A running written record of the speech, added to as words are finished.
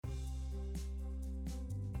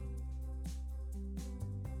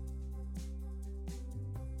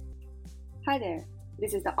Hi there,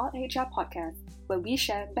 this is the Odd HR podcast where we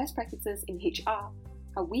share best practices in HR,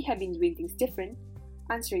 how we have been doing things different,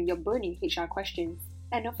 answering your burning HR questions,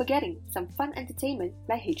 and not forgetting some fun entertainment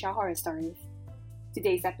like HR horror stories.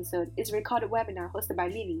 Today's episode is a recorded webinar hosted by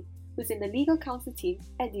Lily, who's in the legal counsel team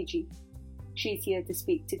at DG. She is here to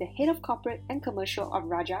speak to the head of corporate and commercial of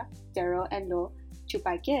Raja, Daryl and Lo,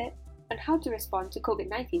 Chupai Kiet, on how to respond to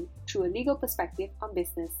COVID-19 through a legal perspective on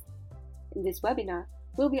business. In this webinar,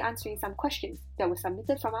 we'll be answering some questions that were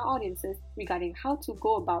submitted from our audiences regarding how to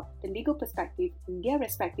go about the legal perspective in their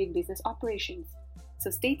respective business operations. So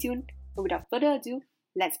stay tuned, and without further ado,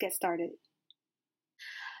 let's get started.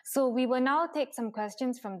 So we will now take some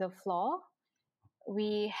questions from the floor.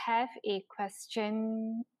 We have a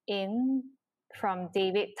question in from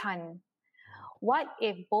David Tan. What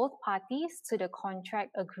if both parties to the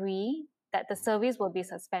contract agree that the service will be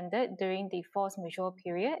suspended during the force majeure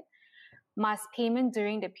period? Must payment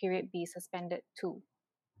during the period be suspended too?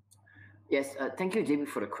 Yes, thank you, David,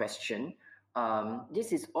 for the question.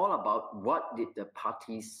 This is all about what did the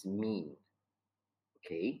parties mean.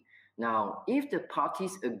 Okay. Now, if the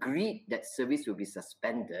parties agreed that service will be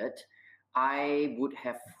suspended, I would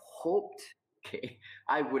have hoped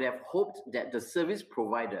that the service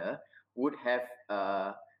provider would have,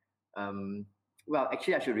 actually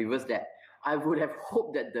I should reverse that. I would have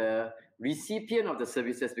hoped that the recipient of the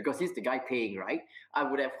services, because he's the guy paying, right? I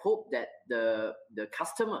would have hoped that the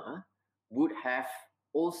customer would have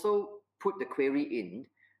also put the query in.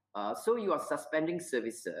 So you are suspending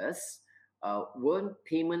services. Won't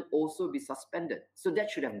payment also be suspended? So that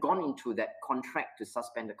should have gone into that contract to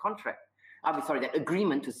suspend the contract. That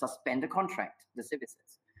agreement to suspend the contract, the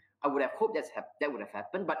services. I would have hoped that would have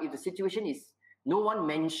happened. But if the situation is no one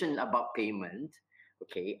mentioned about payment,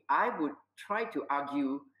 okay, I would try to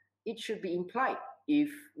argue it should be implied.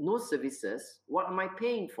 If no services, what am I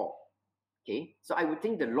paying for? Okay, so I would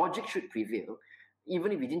think the logic should prevail,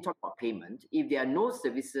 even if we didn't talk about payment. If there are no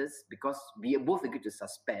services because we both agreed to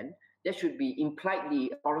suspend, there should be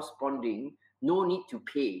impliedly corresponding no need to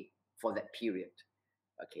pay for that period.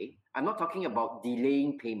 Okay, I'm not talking about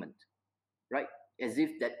delaying payment, right? As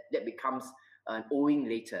if that becomes an owing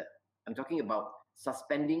later. I'm talking about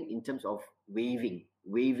suspending in terms of waiving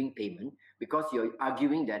payment, because you're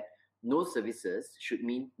arguing that no services should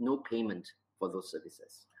mean no payment for those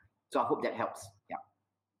services. So I hope that helps. Yeah.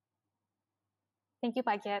 Thank you,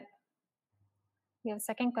 Pak Kiet. We have a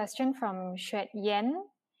second question from Xuet Yen.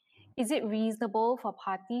 Is it reasonable for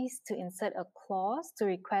parties to insert a clause to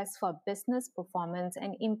request for business performance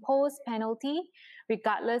and impose penalty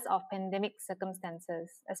regardless of pandemic circumstances,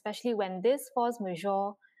 especially when this force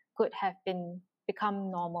majeure could have become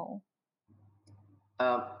normal?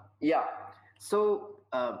 Yeah. So,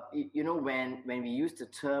 when we use the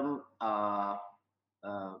term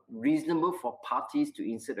reasonable for parties to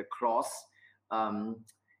insert a clause,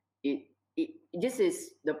 this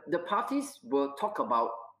is the parties will talk about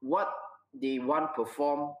what they want to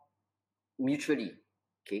perform mutually.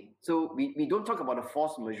 Okay. So we don't talk about a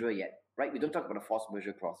force majeure yet, right? We don't talk about a force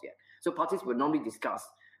majeure clause yet. So parties will normally discuss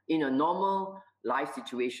in a normal life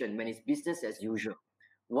situation when it's business as usual.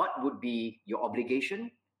 What would be your obligation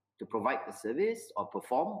to provide the service or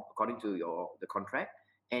perform according to the contract,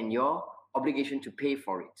 and your obligation to pay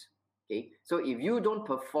for it? Okay, so if you don't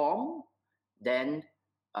perform, then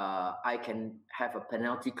I can have a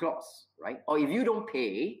penalty clause, right? Or if you don't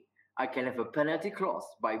pay, I can have a penalty clause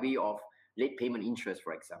by way of late payment interest,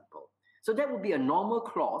 for example. So that would be a normal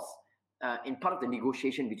clause in part of the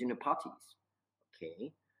negotiation between the parties.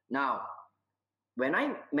 Okay. Now, when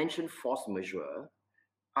I mentioned force majeure,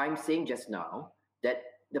 I'm saying just now that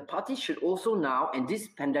the parties should also now, and this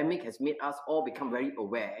pandemic has made us all become very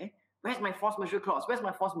aware, where's my force majeure clause? Where's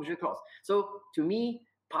my force majeure clause? So to me,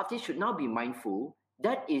 parties should now be mindful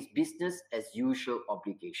that is business as usual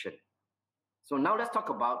obligation. So now let's talk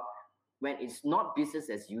about when it's not business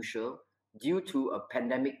as usual due to a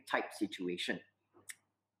pandemic type situation.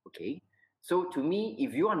 Okay. So to me,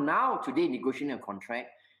 if you are now today negotiating a contract,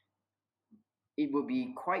 it will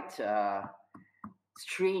be quite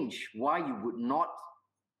strange why you would not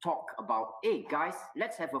talk about, hey guys,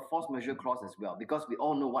 let's have a force majeure clause as well, because we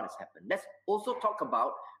all know what has happened. Let's also talk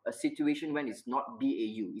about a situation when it's not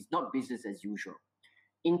BAU, it's not business as usual.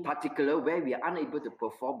 In particular, where we are unable to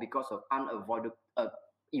perform because of unavoidable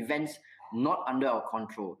events not under our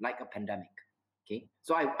control, like a pandemic. Okay,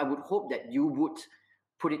 so I would hope that you would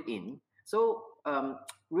put it in. So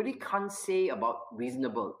really can't say about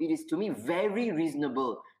reasonable. It is to me very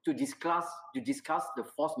reasonable to discuss the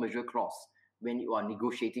force majeure clause when you are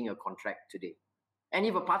negotiating a contract today. And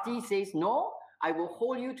if a party says, no, I will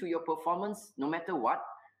hold you to your performance no matter what,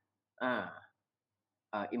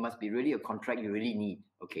 it must be really a contract you really need,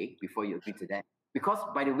 okay, before you agree to that. Because,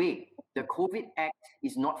 by the way, the COVID Act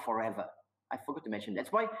is not forever. I forgot to mention.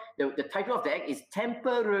 That's why the title of the Act is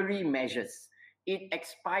Temporary Measures. It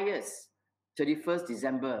expires 31st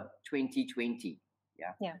December 2020.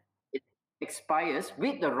 Yeah. It expires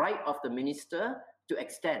with the right of the minister to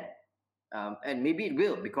extend. And maybe it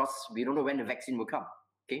will, because we don't know when the vaccine will come.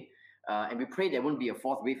 Okay. And we pray there won't be a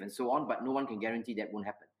fourth wave and so on, but no one can guarantee that won't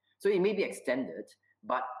happen. So it may be extended,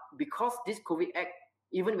 but because this COVID Act,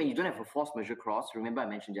 even when you don't have a force majeure clause, remember I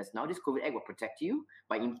mentioned just now, this COVID Act will protect you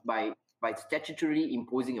by statutorily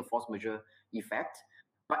imposing a force majeure effect,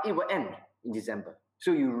 but it will end in December.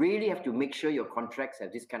 So you really have to make sure your contracts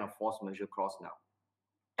have this kind of force majeure clause now,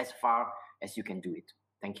 as far as you can do it.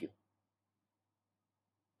 Thank you.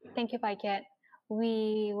 Thank you, Pai Kiat.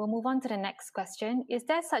 We will move on to the next question. Is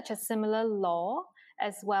there such a similar law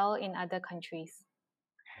as well in other countries?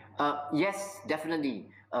 Yes, definitely.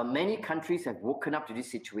 Many countries have woken up to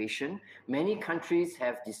this situation. Many countries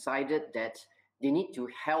have decided that they need to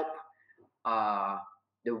help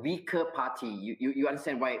the weaker party. You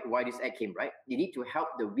understand why this act came, right? They need to help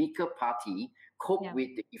the weaker party cope with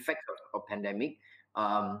the effects of pandemic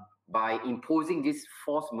by imposing this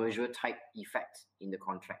force majeure type effect in the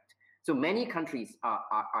contract. So many countries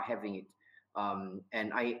are having it.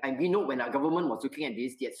 And we know when our government was looking at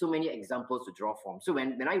this, they had so many examples to draw from. So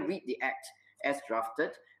when I read the act as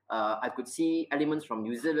drafted, I could see elements from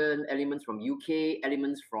New Zealand, elements from UK,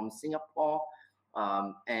 elements from Singapore,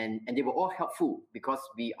 and they were all helpful because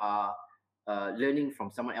we are learning from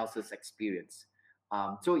someone else's experience.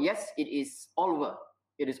 So yes, it is all over.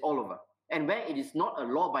 It is all over. And where it is not a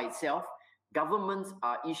law by itself, governments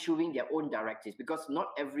are issuing their own directives, because not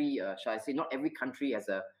every, not every country has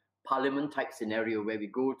a parliament type scenario where we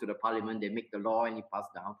go to the parliament, they make the law and you pass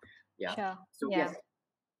down. Yeah. Sure. So yes.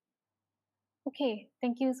 Okay,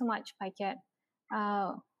 thank you so much, Pai Kiat.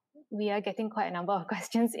 We are getting quite a number of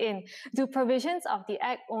questions in. Do provisions of the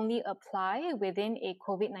Act only apply within a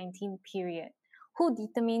COVID-19 period? Who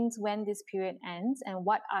determines when this period ends, and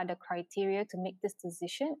what are the criteria to make this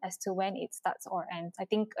decision as to when it starts or ends? I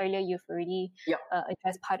think earlier you've already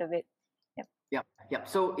addressed part of it. Yep.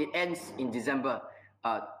 So it ends in December,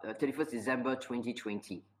 31st December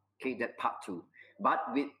 2020. Okay, that part 2. But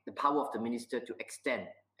with the power of the minister to extend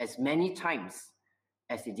as many times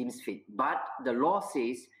as he deems fit. But the law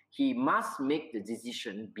says he must make the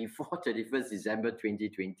decision before 31st December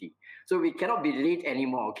 2020. So we cannot be late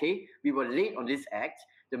anymore, okay? We were late on this act.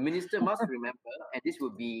 The minister must remember, and this will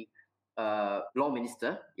be law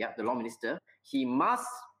minister, the law minister, he must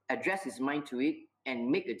address his mind to it and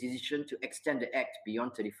make a decision to extend the act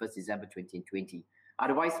beyond 31st December 2020.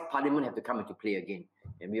 Otherwise, Parliament have to come into play again.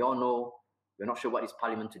 And we all know, we're not sure what is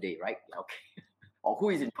Parliament today, right? Yeah, okay. Or who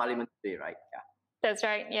is in Parliament today, right? Yeah. That's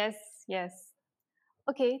right. Yes.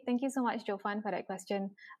 Okay, thank you so much, Jofan, for that question.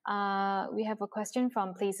 We have a question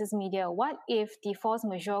from Places Media. What if the force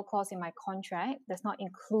majeure clause in my contract does not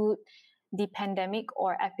include the pandemic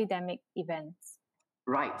or epidemic events?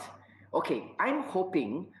 Right. Okay, I'm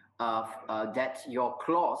hoping that your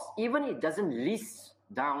clause, even if it doesn't list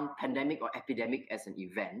down pandemic or epidemic as an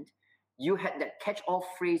event, you had that catch-all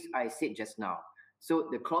phrase I said just now. So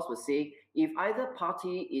the clause will say, if either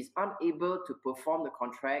party is unable to perform the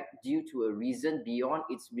contract due to a reason beyond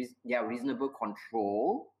their reasonable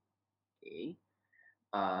control, okay,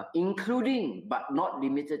 including but not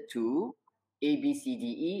limited to A, B, C, D,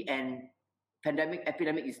 E, and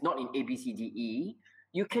epidemic is not in A, B, C, D, E,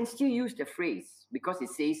 you can still use the phrase because it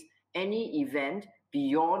says any event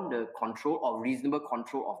beyond the control or reasonable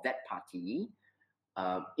control of that party,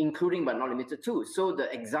 including but not limited to. So the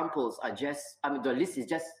examples are the list is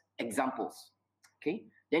just examples. Okay,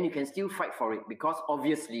 then you can still fight for it because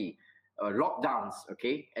obviously lockdowns,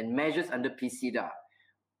 okay, and measures under PCDA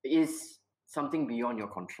is something beyond your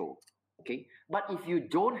control. Okay, but if you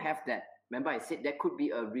don't have that, remember I said there could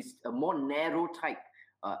be a more narrow type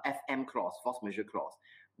FM clause, force majeure clause,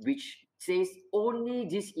 which says only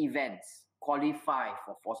these events qualify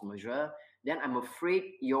for force majeure, then I'm afraid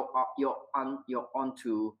you're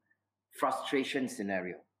onto frustration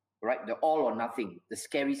scenario, right? The all or nothing, the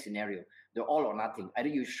scary scenario, the all or nothing. Either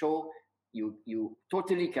you show you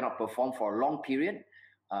totally cannot perform for a long period,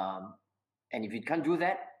 and if you can't do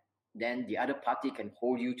that, then the other party can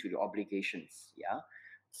hold you to the obligations. Yeah,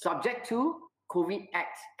 subject to COVID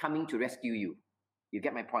Act coming to rescue you. You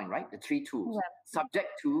get my point, right? The 3 tools. Yeah. Subject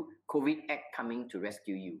to COVID Act coming to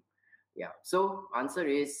rescue you. Yeah. So answer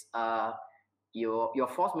is your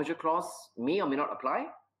force majeure clause may or may not apply.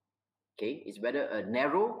 Okay, it's whether a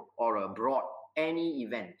narrow or a broad, any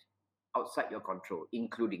event outside your control,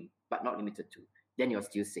 including but not limited to, then you're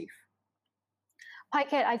still safe.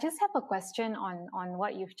 Kat, I just have a question on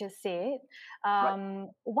what you've just said. Right.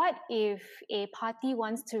 What if a party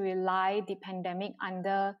wants to rely the pandemic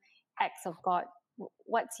under acts of God?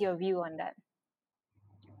 What's your view on that?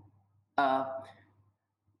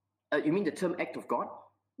 You mean the term act of God?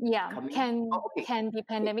 Yeah. Can the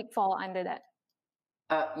pandemic fall under that?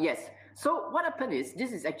 Yes. So what happened is,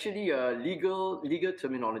 this is actually a legal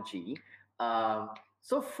terminology.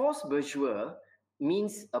 So force majeure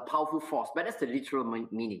means a powerful force, but that's the literal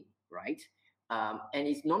meaning, right? And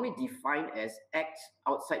it's normally defined as acts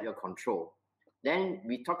outside your control. Then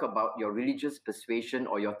we talk about your religious persuasion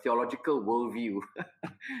or your theological worldview.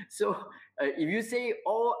 So if you say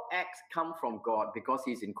all acts come from God because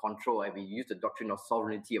He's in control, and we use the doctrine of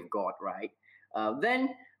sovereignty of God, right? Then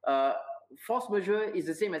force majeure is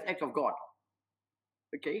the same as act of God.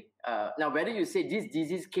 Okay. Now, whether you say this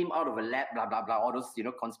disease came out of a lab, blah blah blah, all those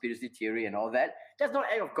conspiracy theory and all that, that's not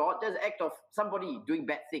act of God. That's an act of somebody doing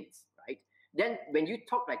bad things, right? Then, when you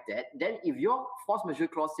talk like that, then if your force majeure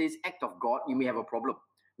clause says act of God, you may have a problem,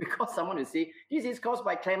 because someone will say this is caused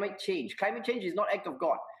by climate change. Climate change is not act of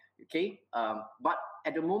God. Okay. But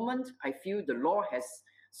at the moment, I feel the law has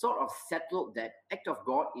sort of settled that act of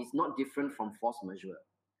God is not different from force majeure.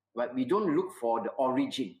 But we don't look for the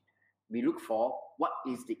origin. We look for what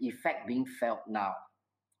is the effect being felt now,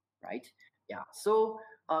 right? Yeah. So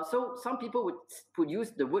some people would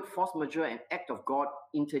use the word force majeure and act of God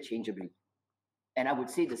interchangeably, and I would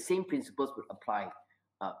say the same principles would apply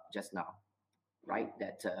just now, right?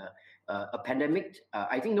 That a pandemic,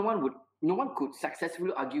 I think no one could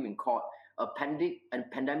successfully argue in court a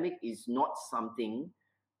pandemic is not something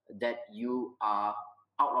that you are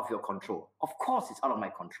out of your control. Of course, it's out of my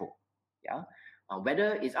control. Yeah.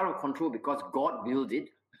 Whether it's out of control because God willed it,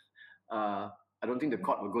 I don't think the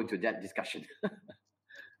court will go into that discussion.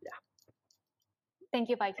 Yeah. Thank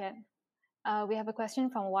you, Kat. We have a question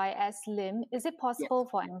from YS Lim. Is it possible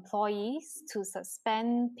for employees to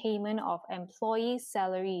suspend payment of employee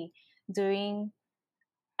salary during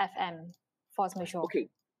FM, force majeure? Okay.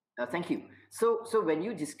 Thank you. So when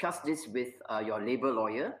you discuss this with your labor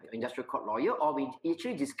lawyer, your industrial court lawyer, or we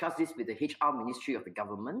actually discuss this with the HR Ministry of the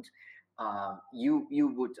government, you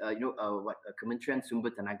would Kementerian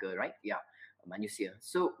Sumber Tenaga, right? Yeah, Manusia.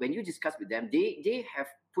 So when you discuss with them, they have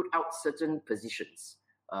put out certain positions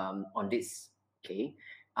on this. Okay,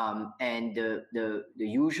 and the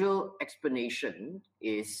usual explanation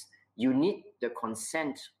is you need the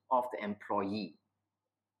consent of the employee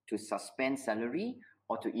to suspend salary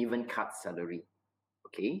or to even cut salary.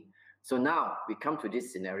 Okay, so now we come to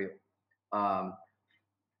this scenario.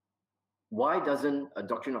 Why doesn't a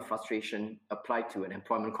doctrine of frustration apply to an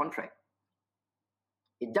employment contract?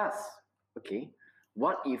 It does. Okay.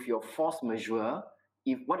 What if your force majeure?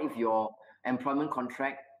 What if your employment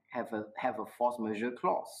contract have a force majeure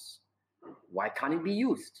clause? Why can't it be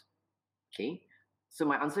used? Okay. So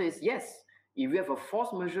my answer is yes. If you have a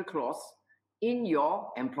force majeure clause in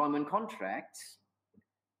your employment contract,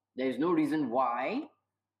 there is no reason why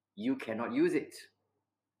you cannot use it.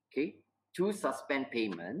 Okay. To suspend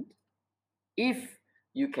payment, if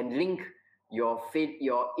you can link your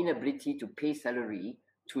inability to pay salary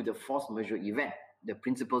to the force majeure event, the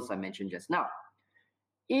principles I mentioned just now.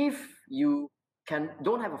 If you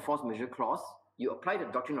don't have a force majeure clause, you apply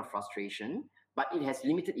the doctrine of frustration, but it has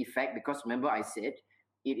limited effect because remember I said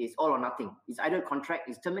it is all or nothing. It's either a contract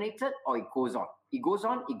is terminated or it goes on. It goes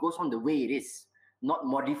on the way it is, not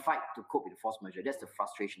modified to cope with the force majeure. That's the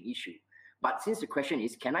frustration issue. But since the question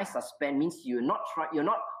is, can I suspend, means you're not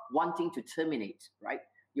wanting to terminate, right?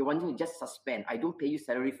 You're wanting to just suspend. I don't pay you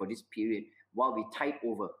salary for this period while we tide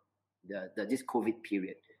over this COVID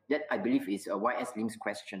period. That I believe is YS Lim's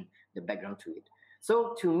question, the background to it.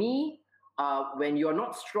 So to me, when you're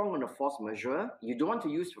not strong on the force majeure, you don't want to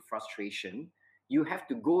use for frustration, you have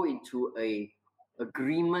to go into a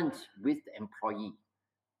agreement with the employee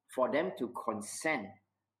for them to consent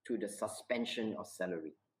to the suspension of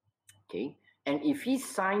salary. Okay, and if he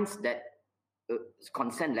signs that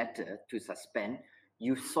consent letter to suspend,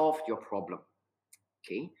 you solved your problem.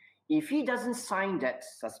 Okay, if he doesn't sign that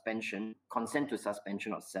consent to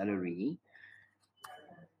suspension of salary,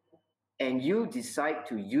 and you decide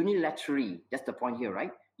to unilaterally, that's the point here,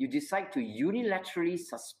 right? You decide to unilaterally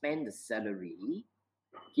suspend the salary,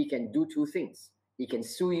 he can do two things. He can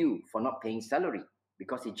sue you for not paying salary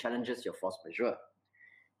because he challenges your force majeure.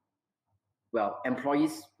 Well,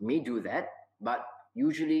 employees may do that, but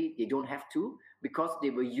usually they don't have to because they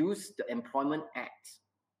will use the Employment Act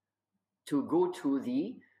to go to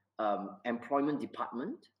the employment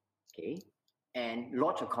department, okay, and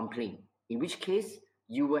lodge a complaint, in which case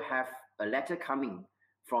you will have a letter coming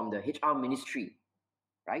from the HR ministry,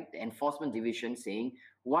 right? The enforcement division saying,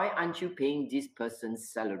 why aren't you paying this person's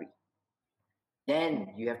salary?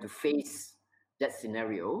 Then you have to face that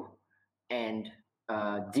scenario and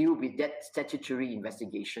deal with that statutory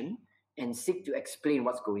investigation and seek to explain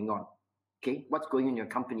what's going on. Okay, what's going on in your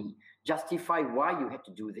company? Justify why you had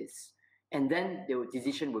to do this. And then the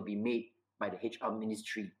decision will be made by the HR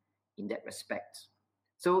ministry in that respect.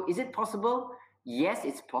 So is it possible? Yes,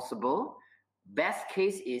 it's possible. Best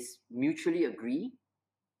case is mutually agree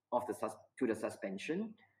to the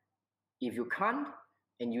suspension. If you can't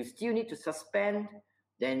and you still need to suspend,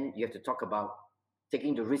 then you have to talk about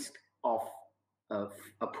taking the risk of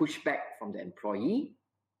a pushback from the employee.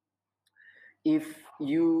 If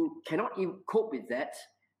you cannot even cope with that,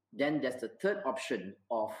 then there's the third option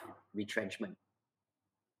of retrenchment.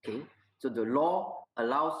 Okay, so the law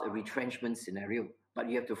allows a retrenchment scenario, but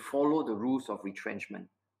you have to follow the rules of retrenchment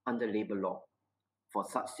under labor law for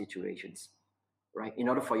such situations, right? In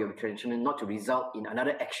order for your retrenchment not to result in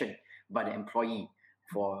another action by the employee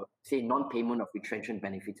for, say, non-payment of retrenchment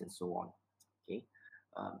benefits and so on. Okay,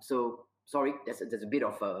 so sorry, there's a bit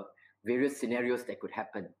of various scenarios that could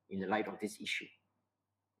happen in the light of this issue.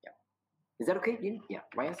 Yeah, is that okay, Lynn? Yeah,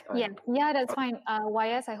 YS? Yeah, that's fine.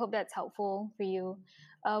 YS, I hope that's helpful for you.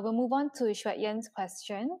 We'll move on to Xuat Yen's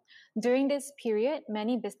question. During this period,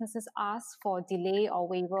 many businesses ask for delay or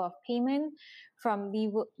waiver of payment from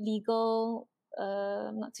legal.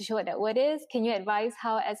 I'm not too sure what that word is. Can you advise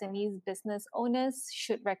how SMEs business owners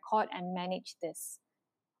should record and manage this?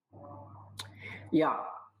 Yeah.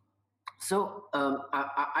 So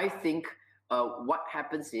I think what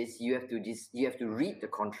happens is you have to read the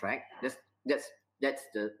contract. That's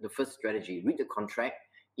the first strategy. Read the contract.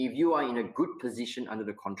 If you are in a good position under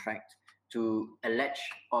the contract to allege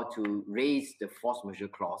or to raise the force majeure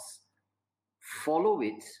clause, follow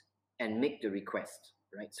it and make the request.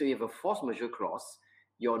 Right. So if you have a force majeure clause,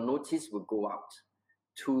 your notice will go out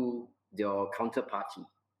to your counterparty,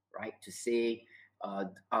 right, to say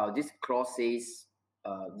this clause says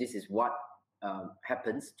this is what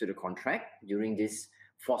happens to the contract during this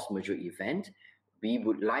force majeure event. We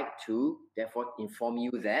would like to therefore inform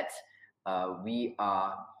you that we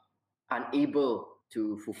are unable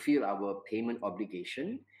to fulfill our payment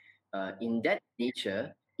obligation. In that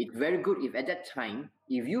nature, it's very good if at that time,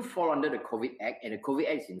 if you fall under the COVID Act and the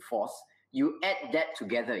COVID Act is in force, you add that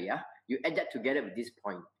together, yeah? You add that together with this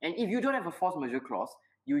point. And if you don't have a force majeure clause,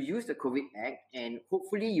 you use the COVID Act and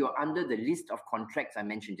hopefully you're under the list of contracts I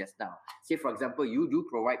mentioned just now. Say, for example, you do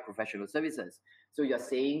provide professional services. So you're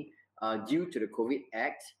saying, due to the COVID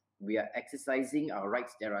Act, we are exercising our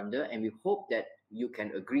rights thereunder, and we hope that you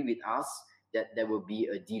can agree with us that there will be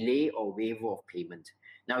a delay or waiver of payment.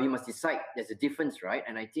 Now, you must decide. There's a difference, right?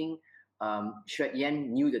 And I think Xuat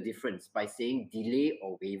Yen knew the difference by saying delay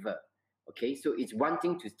or waiver. Okay, so it's one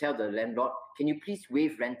thing to tell the landlord, can you please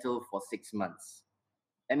waive rental for 6 months?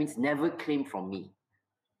 That means never claim from me,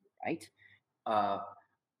 right?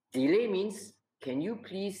 Delay means, can you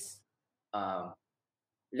please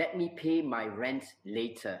let me pay my rent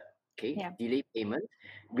later? Okay, yeah. Delay payment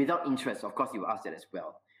without interest. Of course, you ask that as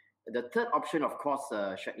well. The third option, of course,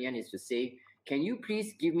 Xuat Yen, is to say, can you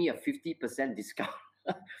please give me a 50% discount,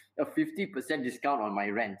 a 50% discount on my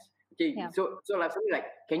rent? Okay, yeah. So like something like,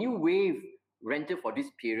 can you waive rental for this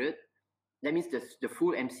period? That means the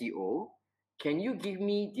full MCO. Can you give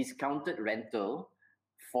me discounted rental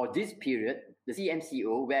for this period, the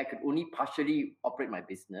CMCO, where I could only partially operate my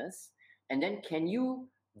business? And then can you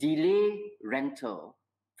delay rental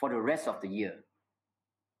for the rest of the year?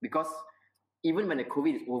 Because even when the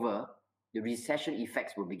COVID is over, the recession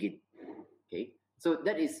effects will begin. Okay, so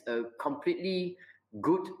that is a completely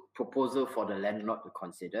good proposal for the landlord to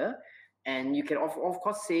consider. And you can of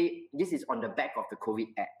course say this is on the back of the COVID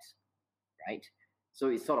Act, right? So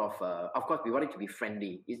it's sort of course, we want it to be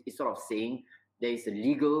friendly. It's sort of saying there is a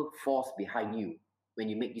legal force behind you when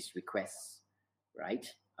you make these requests, right?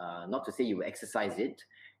 Not to say you will exercise it,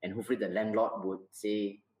 and hopefully the landlord would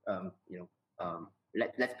say,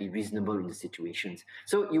 let's be reasonable in the situations.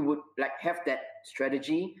 So you would like have that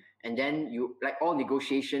strategy, and then you, like all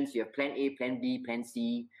negotiations, you have plan A, plan B, plan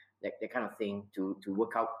C, that kind of thing to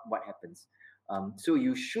work out what happens. So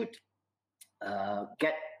you should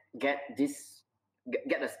get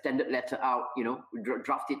a standard letter out,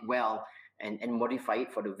 draft it well, and modify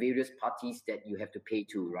it for the various parties that you have to pay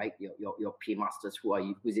to, right? Your paymasters, who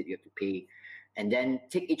is it you have to pay, and then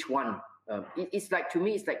take each one. It's like, to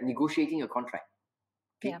me, it's like negotiating a contract.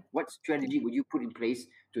 Okay? Yeah. What strategy would you put in place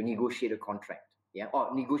to negotiate a contract? Yeah,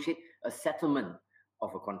 or negotiate a settlement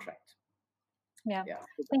of a contract? Yeah. Yeah.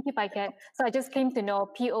 Thank you, Paiket. So I just came to know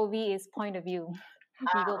POV is point of view,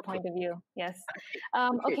 legal Okay. point of view. Yes.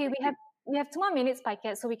 Okay, Okay, thank we have 2 more minutes,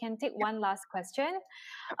 Paiket, so we can take one last question.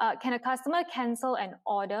 Can a customer cancel an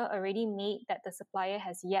order already made that the supplier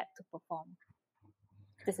has yet to perform?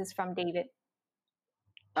 This is from David.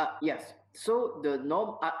 Yes. So the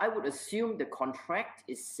norm, I would assume the contract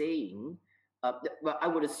is saying, well, I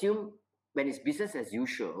would assume when it's business as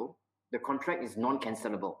usual, the contract is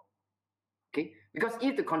non-cancelable. Okay, because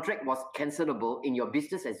if the contract was cancelable in your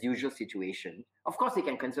business as usual situation, of course they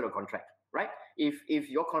can cancel the contract, right? If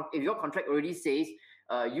your contract already says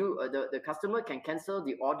the customer can cancel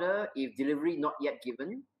the order if delivery not yet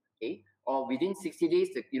given, okay, or within 60 days,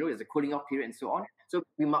 there's a cooling off period and so on. So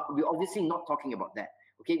we're obviously not talking about that.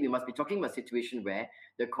 Okay, we must be talking about a situation where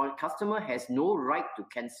the customer has no right to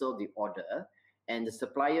cancel the order, and the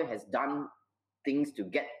supplier has done things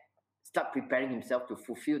to start preparing himself to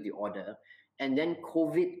fulfill the order, and then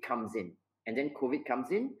COVID comes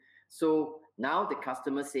in. So now the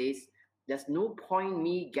customer says, there's no point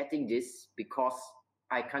me getting this because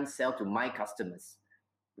I can't sell to my customers,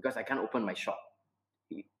 because I can't open my shop.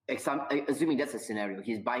 Assuming that's a scenario,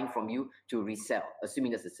 he's buying from you to resell,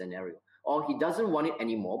 assuming that's a scenario. Or he doesn't want it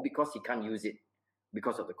anymore because he can't use it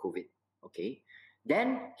because of the COVID. Okay.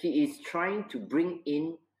 Then he is trying to bring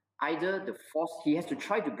in he has to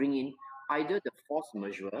try to bring in either the force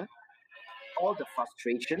majeure or the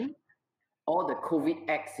frustration or the COVID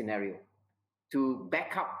Act scenario to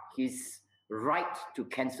back up his right to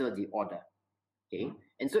cancel the order. Okay.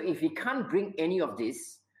 And so if he can't bring any of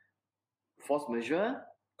this, force majeure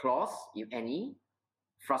clause, if any,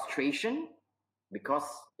 frustration, because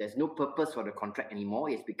there's no purpose for the contract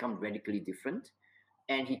anymore, it's become radically different,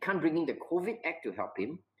 and he can't bring in the COVID Act to help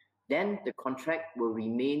him, then the contract will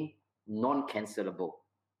remain non-cancelable.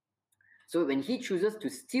 So when he chooses to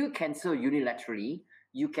still cancel unilaterally,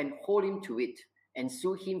 you can hold him to it and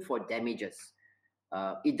sue him for damages.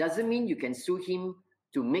 It doesn't mean you can sue him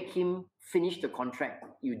to make him finish the contract.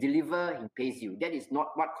 You deliver, he pays you. That is not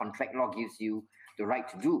what contract law gives you the right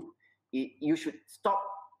to do. You should stop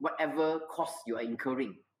whatever costs you are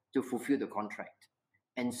incurring to fulfill the contract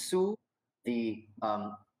and sue the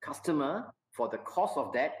customer for the cost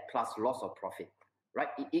of that plus loss of profit, right?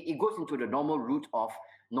 It goes into the normal route of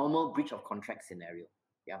normal breach of contract scenario.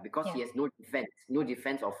 Yeah, because he has no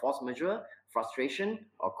defense of force majeure, frustration,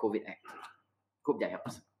 or COVID Act. Hope that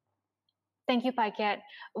helps. Thank you, Paiket.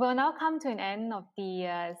 We'll now come to an end of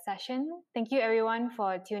the session. Thank you, everyone,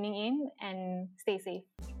 for tuning in, and stay safe.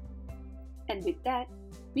 And with that,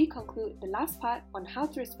 we conclude the last part on how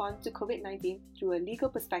to respond to COVID-19 through a legal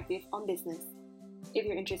perspective on business. If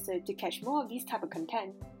you're interested to catch more of these type of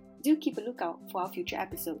content, do keep a lookout for our future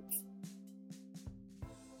episodes.